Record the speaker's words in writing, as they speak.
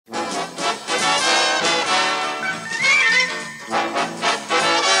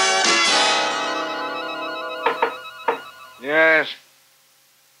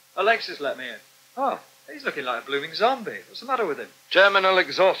Alexis let me in. Oh, he's looking like a blooming zombie. What's the matter with him? Terminal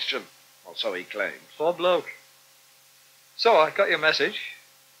exhaustion. Or so he claims. Poor bloke. So, I got your message.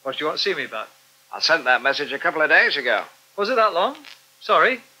 What do you want to see me about? I sent that message a couple of days ago. Was it that long?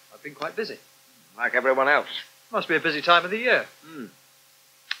 Sorry, I've been quite busy. Like everyone else. Must be a busy time of the year.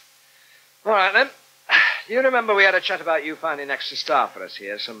 All right, then. Do you remember we had a chat about you finding extra staff for us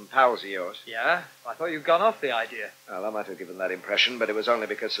here, some pals of yours? Yeah, I thought you'd gone off the idea. Well, I might have given that impression, but it was only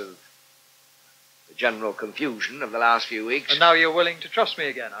because of the general confusion of the last few weeks. And now you're willing to trust me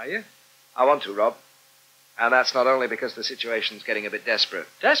again, are you? I want to, Rob. And that's not only because the situation's getting a bit desperate.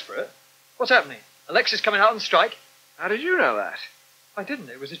 Desperate? What's happening? Alexis coming out on strike? How did you know that? I didn't.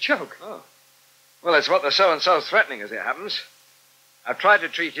 It was a joke. Oh. Well, it's what the so-and-so's threatening, as it happens. I've tried to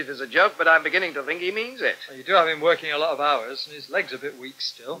treat it as a joke, but I'm beginning to think he means it. Well, you do have him working a lot of hours, and his leg's a bit weak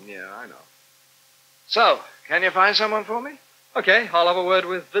still. Yeah, I know. So, can you find someone for me? Okay, I'll have a word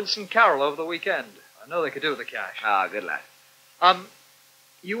with Vincent Carroll over the weekend. I know they could do with the cash. Ah, good lad.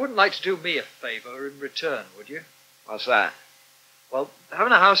 You wouldn't like to do me a favour in return, would you? What's that? Well, they're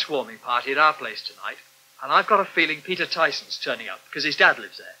having a housewarming party at our place tonight, and I've got a feeling Peter Tyson's turning up, because his dad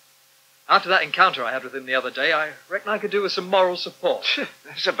lives there. After that encounter I had with him the other day, I reckon I could do with some moral support.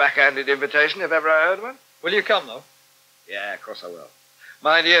 That's a backhanded invitation, if ever I heard one. Will you come, though? Yeah, of course I will.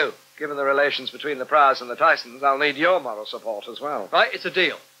 Mind you, given the relations between the Prowers and the Tysons, I'll need your moral support as well. Right, it's a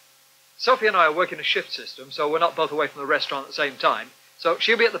deal. Sophie and I are working a shift system, so we're not both away from the restaurant at the same time. So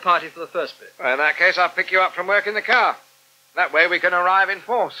she'll be at the party for the first bit. Well, in that case, I'll pick you up from work in the car. That way we can arrive in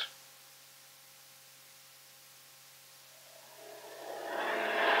force.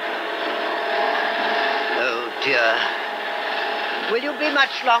 Oh, dear. Will you be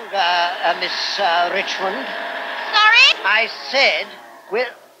much longer, Miss Richmond? Sorry? I said,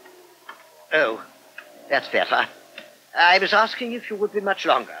 Oh, that's better. I was asking if you would be much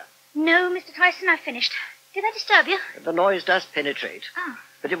longer. No, Mr. Tyson, I've finished. Did I disturb you? The noise does penetrate. Oh.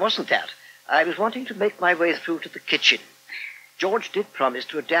 But it wasn't that. I was wanting to make my way through to the kitchen. George did promise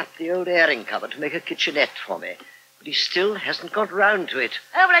to adapt the old airing cupboard to make a kitchenette for me, but he still hasn't got round to it.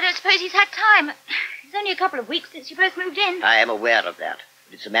 Oh, well, I don't suppose he's had time. It's only a couple of weeks since you both moved in. I am aware of that,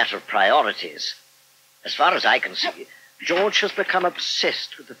 but it's a matter of priorities. As far as I can see, George has become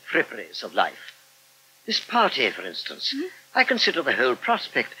obsessed with the fripperies of life. This party, for instance, I consider the whole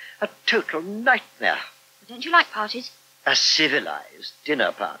prospect a total nightmare. Don't you like parties? A civilized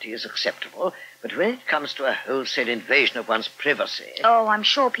dinner party is acceptable, but when it comes to a wholesale invasion of one's privacy... Oh, I'm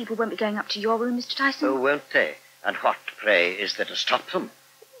sure people won't be going up to your room, Mr. Tyson. Oh, won't they? And what, pray, is there to stop them?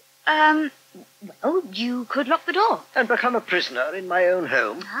 Well, you could lock the door. And become a prisoner in my own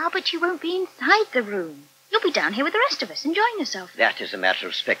home? Ah, but you won't be inside the room. You'll be down here with the rest of us, enjoying yourself. That is a matter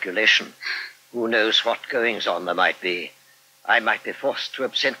of speculation. Who knows what goings-on there might be? I might be forced to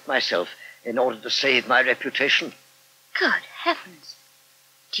absent myself in order to save my reputation. Good heavens.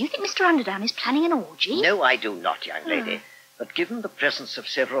 Do you think Mr. Underdown is planning an orgy? No, I do not, young lady. But given the presence of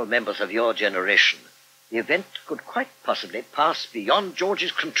several members of your generation, the event could quite possibly pass beyond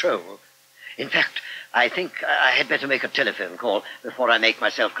George's control. In fact, I think I had better make a telephone call before I make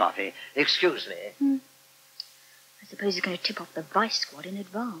myself coffee. Excuse me. I suppose he's going to tip off the Vice Squad in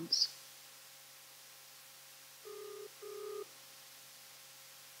advance.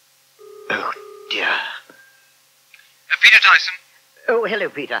 Oh, dear. Peter Tyson. Oh, hello,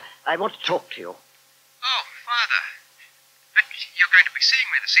 Peter. I want to talk to you. Oh, Father. But you're going to be seeing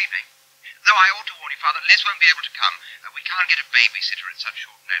me this evening. Though I ought to warn you, Father, Liz won't be able to come. We can't get a babysitter at such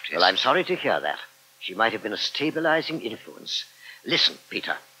short notice. Well, I'm sorry to hear that. She might have been a stabilizing influence. Listen,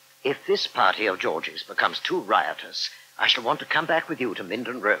 Peter. If this party of George's becomes too riotous, I shall want to come back with you to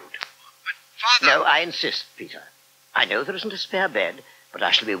Minden Road. But, Father... No, I insist, Peter. I know there isn't a spare bed, but I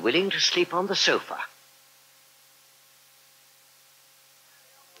shall be willing to sleep on the sofa.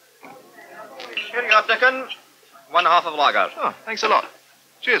 Here you are, Dickon. 1/2 of lager. Oh, thanks a lot.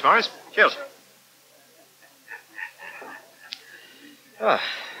 Cheers, Maurice. Cheers.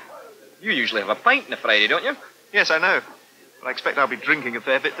 You usually have a pint on a Friday, don't you? Yes, I know. But I expect I'll be drinking a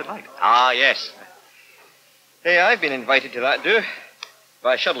fair bit tonight. Ah, yes. Hey, I've been invited to that, do.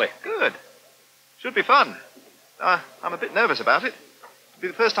 By Shirley. Good. Should be fun. I'm a bit nervous about it. It'll be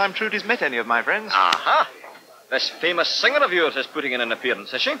the first time Trudy's met any of my friends. Aha. This famous singer of yours is putting in an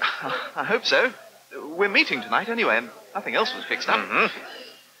appearance, is she? I hope so. We're meeting tonight anyway, and nothing else was fixed up. Mm-hmm.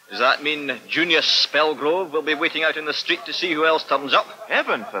 Does that mean Junior Spellgrove will be waiting out in the street to see who else turns up?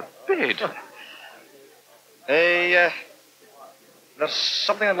 Heaven forbid. Hey, there's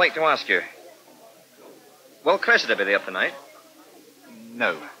something I'd like to ask you. Will Cressida be there tonight?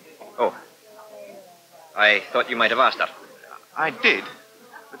 No. Oh. I thought you might have asked her. I did,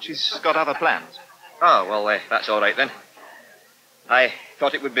 but she's got other plans. Oh, well, that's all right then. I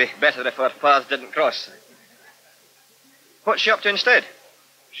thought it would be better if our paths didn't cross. What's she up to instead?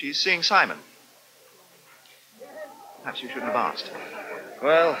 She's seeing Simon. Perhaps you shouldn't have asked.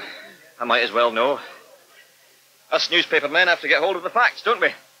 Well, I might as well know. Us newspaper men have to get hold of the facts, don't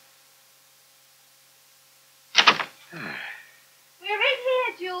we? We're in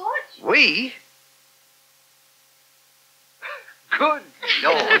here, George. We? Good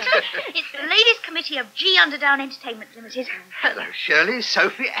Lord. It's the Ladies' Committee of G. Underdown Entertainment Limited. Hello, Shirley,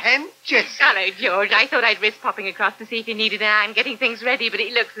 Sophie, and Jessie. Hello, George. I thought I'd risk popping across to see if you needed a hand getting things ready, but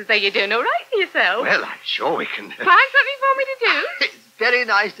it looks as though you're doing all right for yourself. Well, I'm sure we can. Find something for me to do? It's very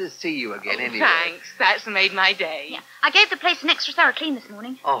nice to see you again, anyway. Thanks. That's made my day. Yeah, I gave the place an extra thorough clean this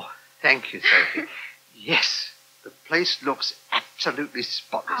morning. Oh, thank you, Sophie. Yes, the place looks absolutely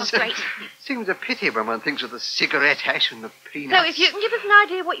spotless. Oh, great. Seems a pity when one thinks of the cigarette ash and the peanuts. So if you can give us an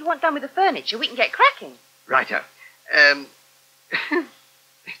idea of what you want done with the furniture, we can get cracking. Righto.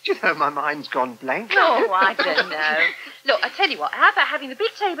 Do you know, my mind's gone blank. Oh, I don't know. Look, I tell you what, how about having the big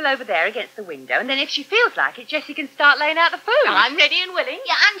table over there against the window, and then if she feels like it, Jessie can start laying out the food. I'm ready and willing.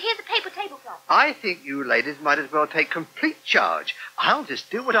 Yeah, and here's a paper tablecloth. I think you ladies might as well take complete charge. I'll just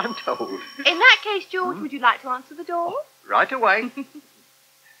do what I'm told. In that case, George, would you like to answer the door? Right away.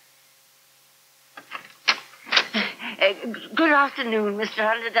 Good afternoon, Mr.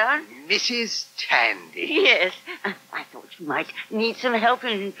 Underdown. Mrs. Tandy. Yes, I thought you might need some help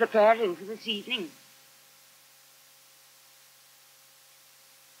in preparing for this evening.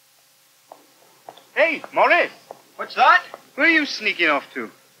 Hey, Maurice, What's that? where are you sneaking off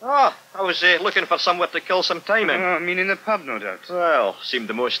to? Oh, I was looking for somewhere to kill some time in. I mean in the pub, no doubt. Well, seemed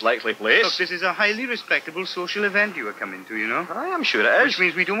the most likely place. Look, this is a highly respectable social event you are coming to, you know. I am sure it Which is.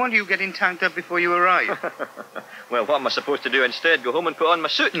 means we don't want you getting tanked up before you arrive. Well, what am I supposed to do instead? Go home and put on my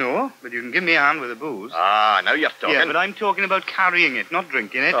suit? No, but you can give me a hand with the booze. Ah, now you're talking. Yeah, but I'm talking about carrying it, not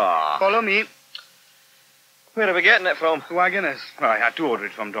drinking it. Ah. Follow me. Where are we getting it from? Waggoners. Well, I had to order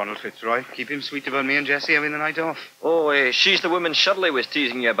it from Donald Fitzroy. Keep him sweet about me and Jessie having the night off. Oh, she's the woman Shirley was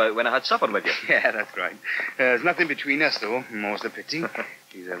teasing you about when I had supper with you. Yeah, that's right. There's nothing between us, though. More's the pity.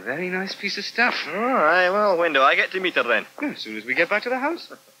 She's a very nice piece of stuff. All right, well, when do I get to meet her then? As soon as we get back to the house.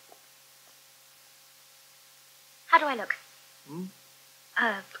 How do I look?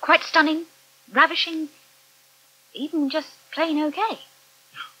 Quite stunning, ravishing, even just plain okay.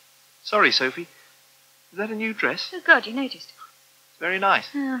 Sorry, Sophie. Is that a new dress? Oh, God, you noticed. It's very nice.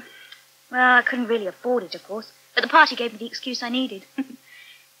 Well, I couldn't really afford it, of course, but the party gave me the excuse I needed.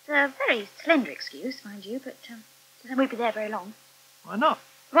 It's a very slender excuse, mind you, but I won't be there very long. Why not?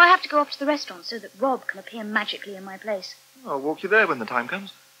 Well, I have to go off to the restaurant so that Rob can appear magically in my place. I'll walk you there when the time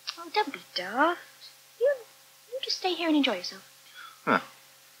comes. Oh, don't be daft. You just stay here and enjoy yourself. Huh.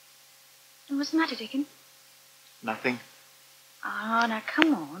 What's the matter, Dickon? Nothing. Ah, now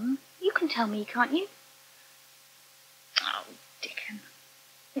come on. You can tell me, can't you? Oh, Dickon.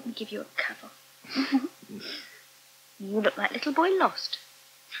 Let me give you a cuddle. You look like little boy lost.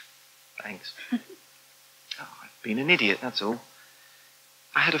 Thanks. I've been an idiot, that's all.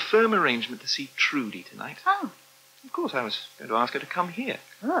 I had a firm arrangement to see Trudy tonight. Oh. Of course, I was going to ask her to come here.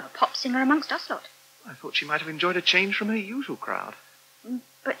 Oh, a pop singer amongst us lot. I thought she might have enjoyed a change from her usual crowd.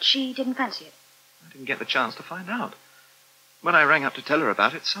 But she didn't fancy it. I didn't get the chance to find out. When I rang up to tell her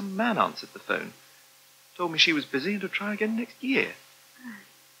about it, some man answered the phone. Told me she was busy and to try again next year.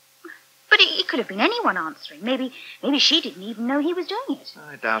 But it could have been anyone answering. Maybe she didn't even know he was doing it.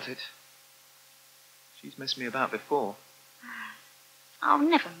 I doubt it. She's messed me about before. Oh,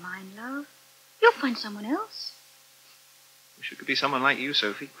 never mind, love. You'll find someone else. Wish it could be someone like you,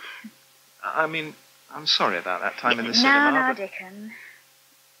 Sophie. I mean, I'm sorry about that time in the cinema. No, but... Dickon.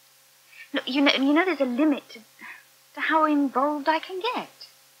 Look, you know there's a limit to how involved I can get.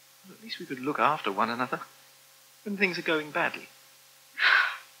 Well, at least we could look after one another when things are going badly.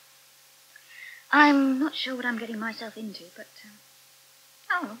 I'm not sure what I'm getting myself into, but...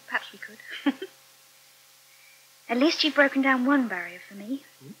 well, perhaps we could. At least you've broken down one barrier for me.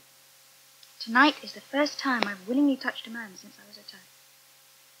 Tonight is the first time I've willingly touched a man since I was a child.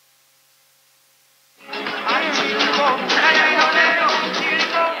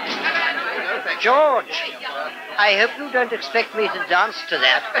 George, I hope you don't expect me to dance to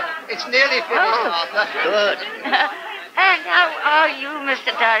that. It's nearly finished, Arthur. Good. And how are you,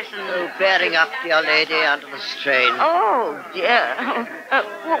 Mr. Tyson? Oh, bearing up, dear lady, under the strain. Oh, dear.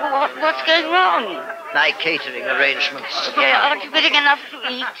 What's going wrong? my catering arrangements. Yeah, aren't you getting enough to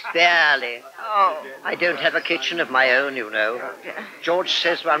eat? Barely. Oh. I don't have a kitchen of my own, you know. George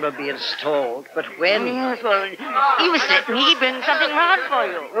says one will be installed, but when? Yes, well, he was letting me bring something round for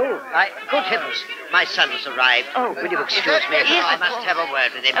you. Oh, good heavens. My son's arrived. Oh, will you excuse me? Yes, I must have a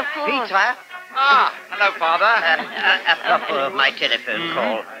word with him. Of course. Peter? Ah, hello, Father. Apropos of my telephone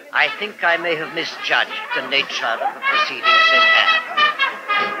call, I think I may have misjudged the nature of the proceedings in hand.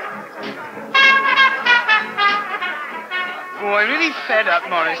 Oh, I'm really fed up,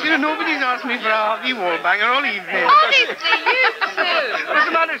 Maurice. You know, nobody's asked me for a hearty wall banger all evening. Honestly, you two. What's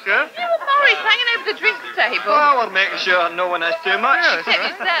the matter, sir? You and Maurice hanging over the drinks table. Well, we're making sure no one has too much. Yes.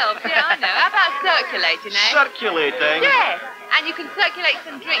 Except yourselves, yeah, I know. How about circulating, eh? Circulating. Yes, and you can circulate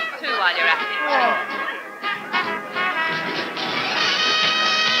some drinks too while you're at it.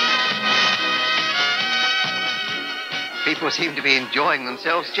 People seem to be enjoying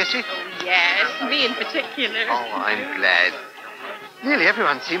themselves, Jessie. Yes, me in particular. Oh, I'm glad. Nearly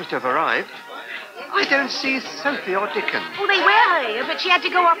everyone seems to have arrived. I don't see Sophie or Dickon. Oh, they were here, but she had to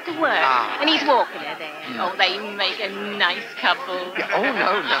go off to work. Ah. And he's walking her there. Oh, they make a nice couple. Oh,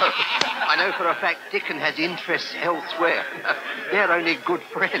 no. I know for a fact Dickon has interests elsewhere. They're only good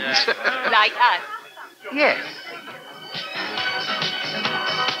friends. Like us. Yes.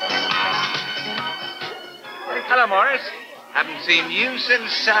 Hello, Maurice. Haven't seen you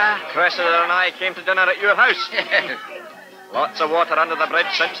since, Cressida and I came to dinner at your house. Lots of water under the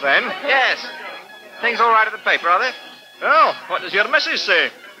bridge since then. Yes. Things all right at the paper, are they? Oh, what does your missus say?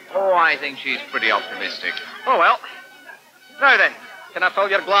 Oh, I think she's pretty optimistic. Oh, well. Now then, can I fill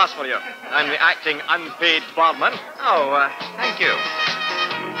your glass for you? I'm the acting unpaid barman. Oh, thank you.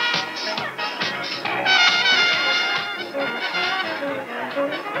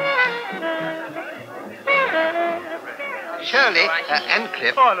 Shirley and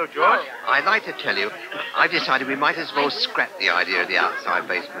Cliff. Oh, hello, George. I'd like to tell you, I've decided we might as well scrap the idea of the outside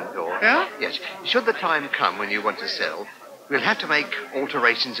basement door. Yeah? Yes. Should the time come when you want to sell, we'll have to make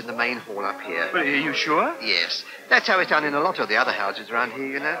alterations in the main hall up here. Well, are you sure? Yes. That's how it's done in a lot of the other houses around here,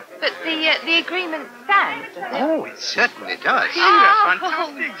 you know. But the agreement stands, does it? Oh, it certainly does. That's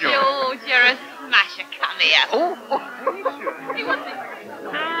fantastic, George. George, you're a smasher. Come here.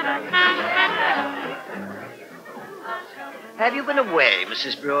 Have you been away,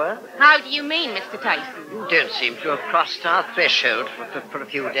 Mrs. Brewer? How do you mean, Mr. Tyson? You don't seem to have crossed our threshold for a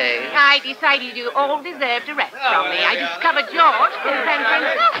few days. I decided you all deserved a rest from me. I discovered George can fend for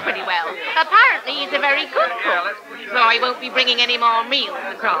himself pretty well. Apparently, he's a very good cook. So I won't be bringing any more meals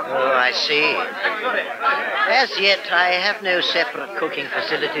across. Oh, I see. As yet, I have no separate cooking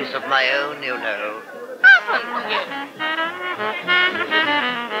facilities of my own, you know. Haven't you?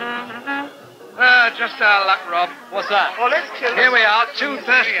 Just our luck, Rob. What's that? Oh, let's kill Here we are, two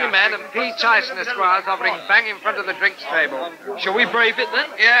thirsty men and P. Tyson Esquires hovering bang in front of the drinks table. Shall we brave it then?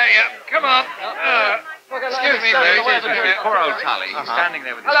 Yeah. Come on. Excuse me, please. Poor old Tully. He's standing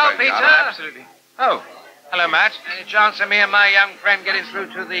there with his Hello, phone Peter. down. Absolutely. Oh, hello, Matt. Any chance of me and my young friend getting through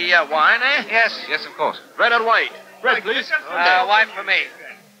to the wine, eh? Yes, of course. Red and white. Bread, please. Wine for me.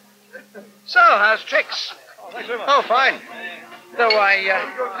 So, how's tricks? Oh, fine. Though I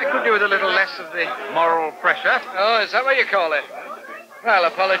could do with a little less of the moral pressure. Oh, is that what you call it? Well,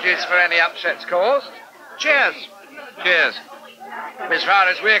 apologies for any upsets caused. Cheers. Cheers. As far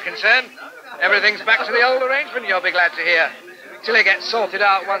as we're concerned, everything's back to the old arrangement, you'll be glad to hear. Till it gets sorted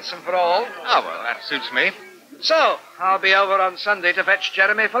out once and for all. Oh, well, that suits me. So, I'll be over on Sunday to fetch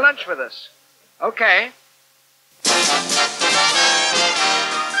Jeremy for lunch with us. Okay.